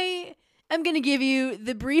 I am going to give you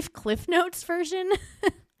the brief Cliff Notes version.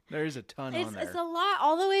 There's a ton on there. It's a lot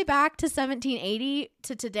all the way back to 1780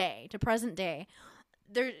 to today, to present day.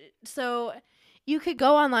 So you could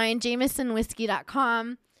go online,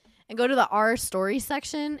 jamesonwhiskey.com, and go to the Our Story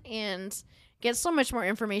section and get so much more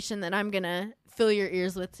information that I'm going to fill your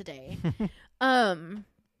ears with today.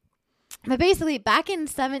 But basically, back in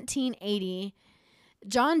 1780,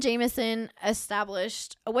 John Jameson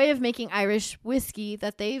established a way of making Irish whiskey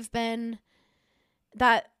that they've,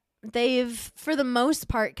 for the most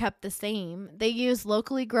part, kept the same. They use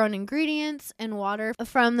locally grown ingredients and water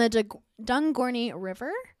from the Dungorny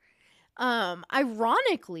River.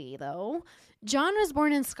 Ironically, though, John was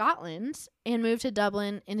born in Scotland and moved to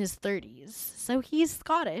Dublin in his 30s. So he's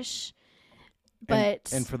Scottish.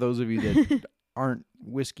 But and for those of you that aren't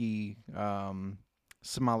whiskey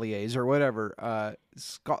sommeliers or whatever,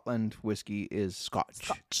 Scotland whiskey is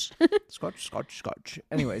Scotch. Scotch.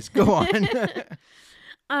 Anyways, go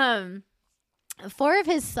on. 4 of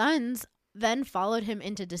his sons then followed him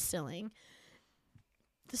into distilling.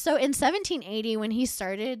 So in 1780, when he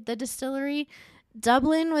started the distillery,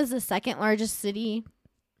 Dublin was the second largest city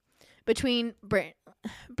between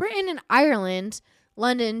Britain and Ireland,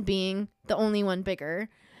 London being the only one bigger.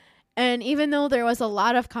 And even though there was a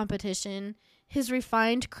lot of competition, his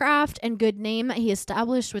refined craft and good name that he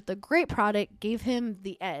established with the great product gave him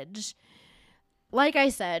the edge. Like I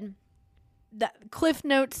said, the Cliff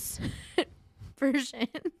Notes version.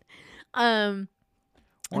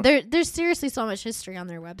 There's seriously so much history on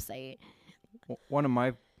their website. One of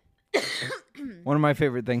my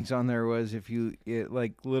favorite things on there was it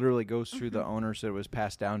like literally goes through the owners that it was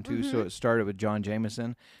passed down to. So it started with John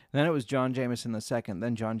Jameson, then it was John Jameson II,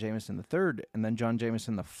 then John Jameson III, and then John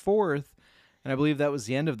Jameson IV. And I believe that was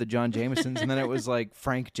the end of the John Jamesons, and then it was like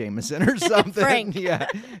Frank Jameson or something. Frank. Yeah.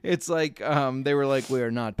 It's like they were like, we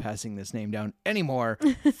are not passing this name down anymore,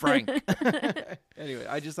 Frank. Anyway,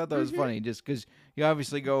 I just thought that was funny, just because you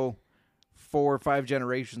obviously go 4 or 5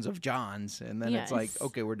 generations of Johns, and then it's like,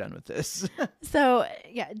 okay, we're done with this. So,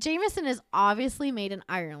 yeah, Jameson is obviously made in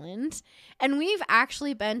Ireland, and we've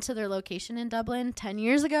actually been to their location in Dublin 10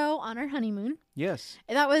 years ago on our honeymoon. Yes.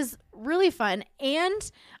 And that was really fun,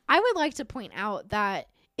 and I would like to point out that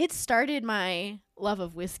it started my love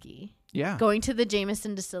of whiskey. Yeah. Going to the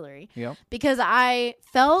Jameson distillery. Yep. Because I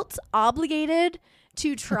felt obligated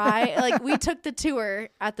to try, like, we took the tour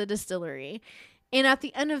at the distillery. And at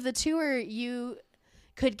the end of the tour, you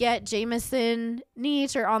could get Jameson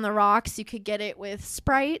neat or on the rocks. You could get it with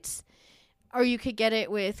Sprite, or you could get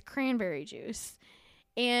it with cranberry juice.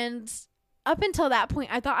 And up until that point,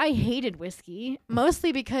 I thought I hated whiskey,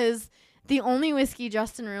 mostly because the only whiskey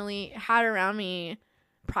Justin really had around me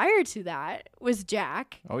prior to that was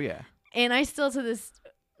Jack. Oh, yeah. And I still to this,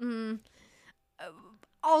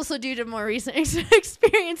 also due to more recent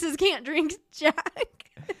experiences, can't drink Jack.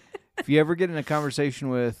 If you ever get in a conversation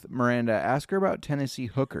with Miranda, ask her about Tennessee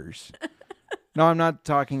hookers. No, I'm not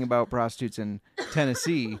talking about prostitutes in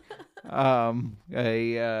Tennessee.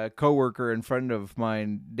 A coworker and friend of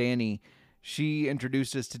mine, Danny, she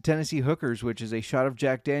introduced us to Tennessee hookers, which is a shot of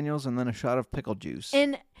Jack Daniels and then a shot of pickle juice.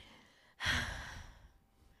 And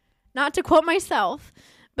not to quote myself,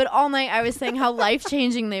 but all night I was saying how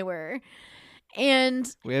life-changing they were. And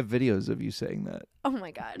we have videos of you saying that. Oh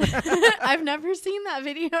my God. I've never seen that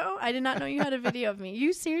video. I did not know you had a video of me.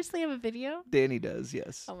 You seriously have a video? Danny does,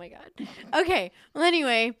 yes. Oh my God. Okay. Well,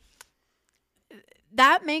 anyway,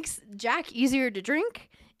 that makes Jack easier to drink.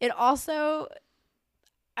 It also,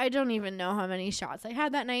 I don't even know how many shots I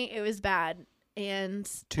had that night. It was bad. And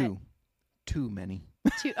too many.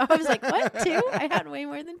 I was like, what? 2? I had way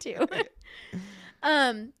more than 2.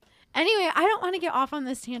 Anyway, I don't want to get off on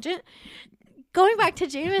this tangent. Going back to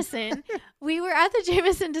Jameson, we were at the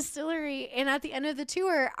Jameson distillery, and at the end of the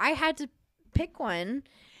tour, I had to pick one,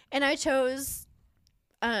 and I chose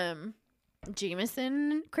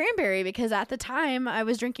Jameson cranberry because at the time I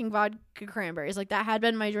was drinking vodka cranberries. Like, that had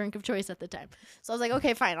been my drink of choice at the time. So I was like,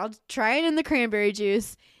 okay, fine, I'll try it in the cranberry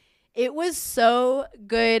juice. It was so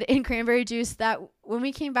good in cranberry juice that when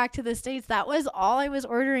we came back to the States, that was all I was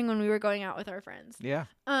ordering when we were going out with our friends. Yeah.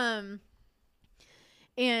 And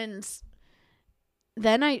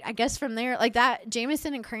then I guess from there, like that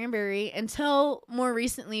Jameson and cranberry until more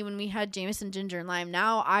recently when we had Jameson ginger and lime.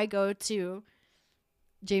 Now I go to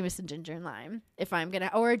Jameson ginger and lime if I'm going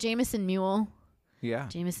to, or a Jameson mule. Yeah.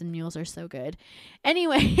 Jameson mules are so good.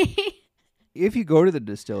 Anyway. If you go to the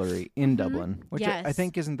distillery in Dublin, which Yes. I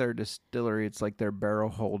think isn't their distillery, it's like their barrel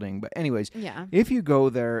holding. But anyways, Yeah. if you go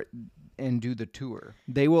there and do the tour,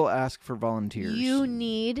 they will ask for volunteers. You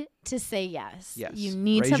need to say yes. Yes. You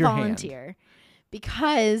need Raise to your volunteer. hand.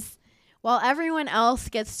 Because while everyone else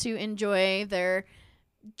gets to enjoy their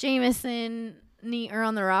Jameson neat or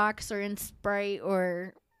on the rocks or in Sprite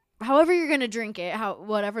or however you're going to drink it,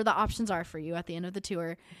 whatever the options are for you at the end of the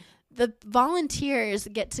tour, the volunteers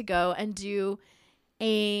get to go and do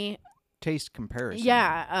a taste comparison.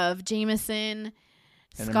 of Jameson,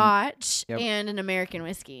 Scotch, and an American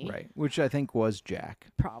whiskey. Right, which I think was Jack.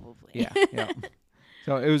 Probably. Yeah.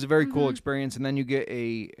 So it was a very cool experience, and then you get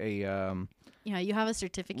a you have a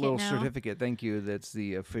certificate little now. certificate. Thank you. That's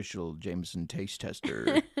the official Jameson taste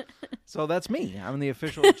tester. So that's me. I'm the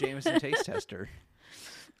official Jameson taste tester.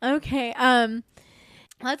 Okay.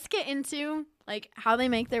 Let's get into like how they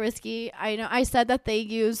make their whiskey. I know I said that they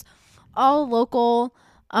use all local,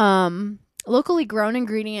 locally grown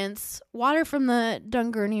ingredients, water from the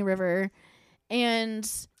Dungurney River, and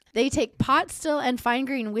they take pot still and fine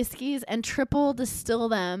grain whiskeys and triple distill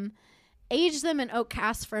them, age them in oak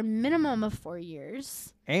casks for a minimum of 4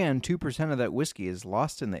 years. And 2% of that whiskey is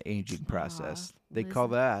lost in the aging process. They call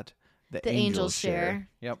that the angel's share.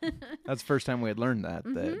 Yep. That's the first time we had learned that,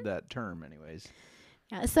 that term anyways.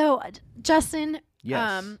 Yeah. So, Justin,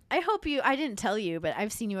 yes. I hope I didn't tell you, but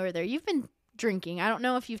I've seen you over there. You've been drinking. I don't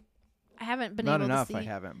know if I haven't been Not able enough, to see. I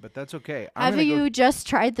haven't, but that's okay. Have you just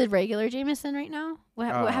tried the regular Jameson right now?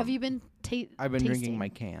 What have you been I've been tasting? drinking my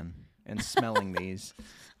can and smelling these.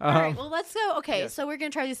 All right, well, let's go. Okay, yes. So we're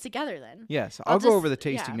going to try these together then. Yes, I'll go over the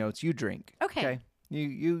tasting yeah. notes. You drink. Okay.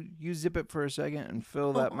 You zip it for a second and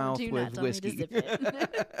fill that mouth do with not tell whiskey. Me to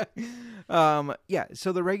zip it. Yeah,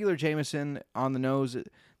 so the regular Jameson on the nose,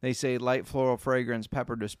 they say light floral fragrance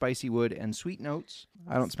peppered with spicy wood and sweet notes.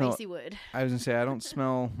 I don't smell spicy wood. I was going to say I don't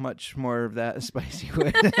smell much more of that spicy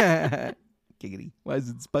wood. Giggity. Why is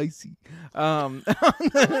it spicy? On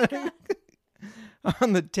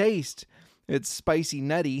the taste, it's spicy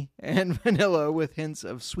nutty and vanilla with hints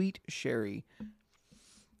of sweet sherry.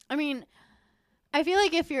 I mean, I feel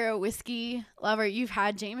like if you're a whiskey lover, you've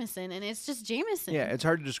had Jameson, and it's just Jameson. Yeah, it's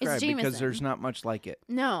hard to describe because Jameson. there's not much like it.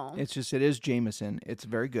 No. It is Jameson. It's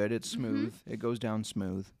very good. It's smooth. It goes down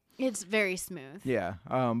smooth. It's very smooth. Yeah,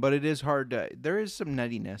 but it is hard to... There is some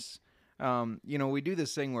nuttiness. We do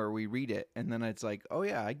this thing where we read it, and then it's like, oh,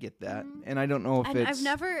 yeah, I get that. And I don't know if it's...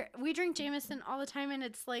 We drink Jameson all the time, and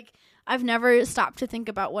it's like, I've never stopped to think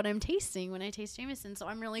about what I'm tasting when I taste Jameson, so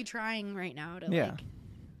I'm really trying right now to,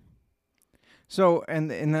 So,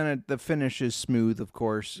 and then the finish is smooth, of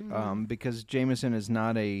course, because Jameson is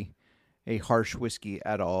not a harsh whiskey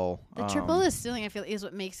at all. The triple distilling, I feel, is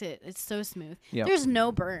what makes it's so smooth. Yep. There's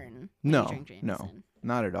no burn when you drink Jameson. No,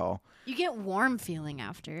 not at all. You get warm feeling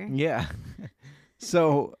after. Yeah.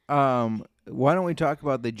 So, why don't we talk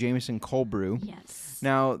about the Jameson cold brew? Yes.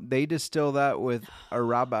 Now, they distill that with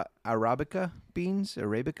Arabica beans,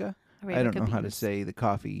 Arabica. I don't know how to say the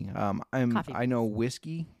coffee. Coffee. I know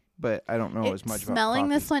whiskey, but I don't know as much about smelling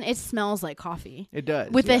coffee. this one, it smells like coffee. It does.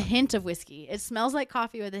 With a hint of whiskey. It smells like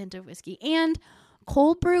coffee with a hint of whiskey. And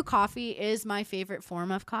cold brew coffee is my favorite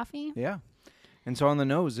form of coffee. Yeah. And so on the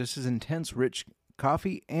nose, this is intense, rich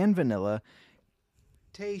coffee and vanilla.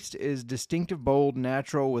 Taste is distinctive, bold,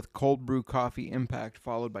 natural with cold brew coffee impact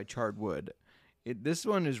followed by charred wood. This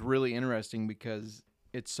one is really interesting because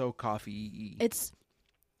it's so coffee-y. It's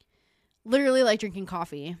literally like drinking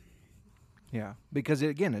coffee. Yeah, because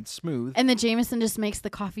it's smooth. And the Jameson just makes the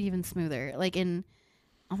coffee even smoother.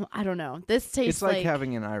 I don't know. This tastes It's like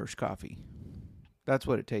having an Irish coffee. That's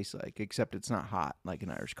what it tastes like, except it's not hot like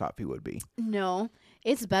an Irish coffee would be. No,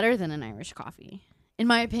 it's better than an Irish coffee, in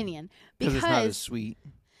my opinion. Because it's not as sweet,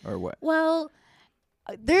 or what? Well,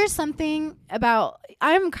 there's something about...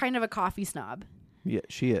 I'm kind of a coffee snob. Yeah,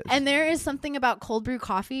 she is. And there is something about cold brew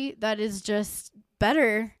coffee that is just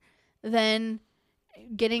better than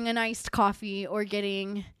getting an iced coffee or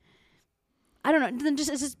getting... I don't know. It's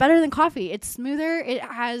just better than coffee. It's smoother. It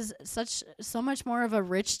has so much more of a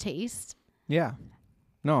rich taste. Yeah.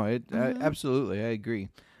 No, absolutely. I agree.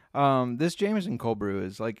 This Jameson cold brew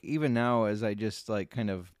is like, even now as I just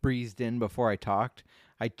kind of breathed in before I talked,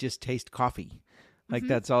 I just taste coffee. Like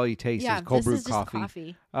that's all you taste is cold brew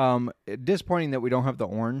coffee. Disappointing that we don't have the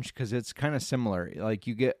orange because it's kind of similar. Like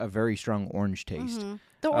you get a very strong orange taste.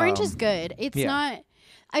 The orange is good. It's not...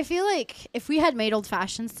 I feel like if we had made old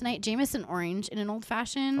fashions tonight, Jameson orange in an old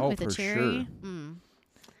fashioned with a cherry. Sure.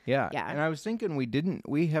 Yeah. And I was thinking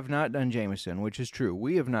we have not done Jameson, which is true.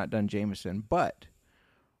 We have not done Jameson, but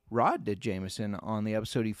Rod did Jameson on the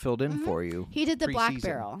episode he filled in for you. He did the Black pre-season.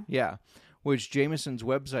 Barrel. Yeah. Which Jameson's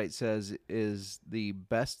website says is the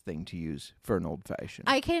best thing to use for an old fashioned.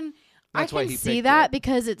 I can he see picked that it.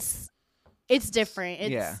 because it's different.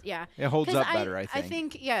 Yeah. It holds up better, I think. I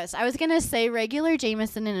think, yes. I was going to say regular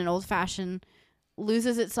Jameson in an old fashioned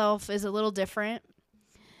loses itself, is a little different.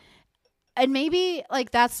 And maybe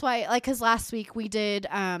that's why, because last week we did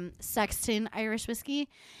Sexton Irish whiskey,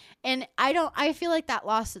 and I feel like that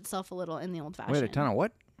lost itself a little in the old fashioned. Wait, a ton of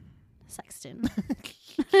what? Sexton.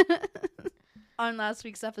 On last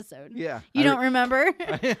week's episode. Yeah. You don't remember?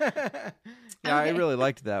 Yeah, I really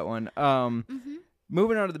liked that one.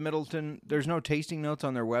 Moving on to the Middleton, there's no tasting notes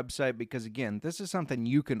on their website because, again, this is something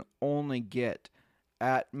you can only get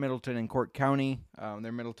at Middleton in Cork County,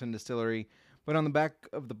 their Middleton distillery. But on the back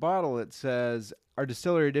of the bottle, it says, our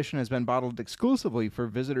distillery edition has been bottled exclusively for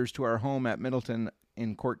visitors to our home at Middleton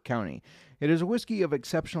in Cork County. It is a whiskey of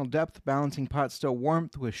exceptional depth, balancing pot still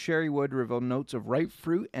warmth with sherry wood revealed notes of ripe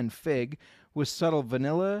fruit and fig with subtle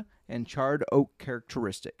vanilla and charred oak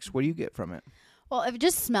characteristics. What do you get from it? Well, if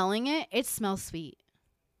just smelling it, it smells sweet.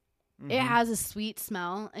 It has a sweet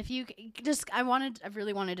smell. If you I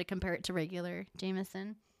really wanted to compare it to regular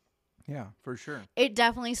Jameson. Yeah, for sure. It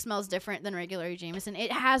definitely smells different than regular Jameson.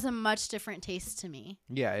 It has a much different taste to me.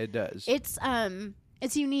 Yeah, it does. It's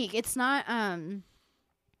unique. It's not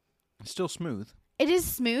It's still smooth. It is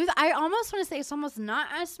smooth. I almost want to say it's almost not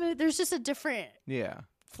as smooth. There's just a different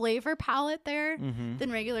flavor palette there Mm-hmm.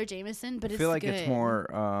 than regular Jameson, but I it's feel like good. it's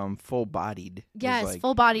more full-bodied. Yes, Like,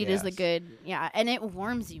 full-bodied is the yes. good. Yeah, and it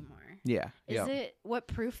warms you more. Yeah. Is it? What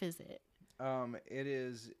proof is it? It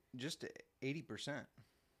is just 80%.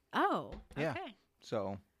 Oh, Yeah. okay.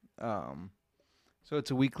 So, so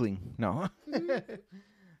it's a weakling. No.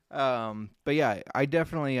 But yeah, I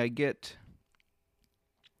get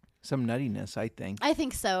some nuttiness, I think. I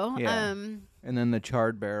think so. Yeah. And then the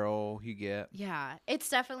charred barrel you get. Yeah, it's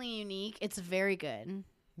definitely unique. It's very good.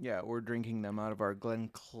 Yeah, we're drinking them out of our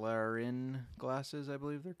Glenclaren glasses, I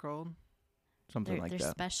believe they're called. Something like They're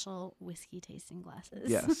that. special whiskey tasting glasses.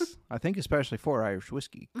 Yes. I think especially for Irish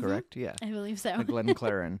whiskey, correct? Yeah. I believe so. The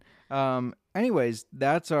Glenclaren. Anyways,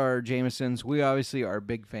 that's our Jamesons. We obviously are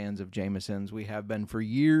big fans of Jamesons. We have been for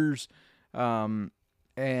years.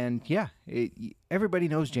 And yeah, everybody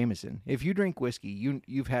knows Jameson. If you drink whiskey,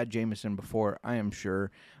 you've had Jameson before, I am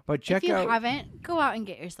sure. But check if you out. haven't, go out and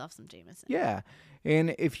get yourself some Jameson. Yeah.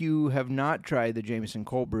 And if you have not tried the Jameson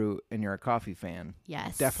cold brew and you're a coffee fan,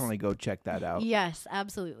 Yes. definitely go check that out. Yes,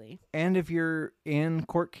 absolutely. And if you're in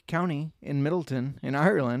Cork County in Middleton in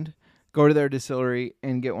Ireland, go to their distillery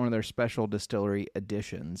and get one of their special distillery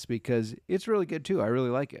editions because it's really good too. I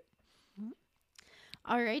really like it.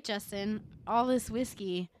 All right, Justin. All this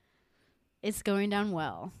whiskey, it's going down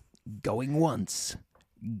well. Going once,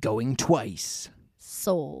 going twice.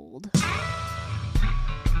 Sold.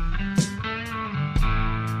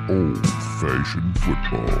 Old-fashioned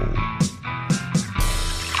football.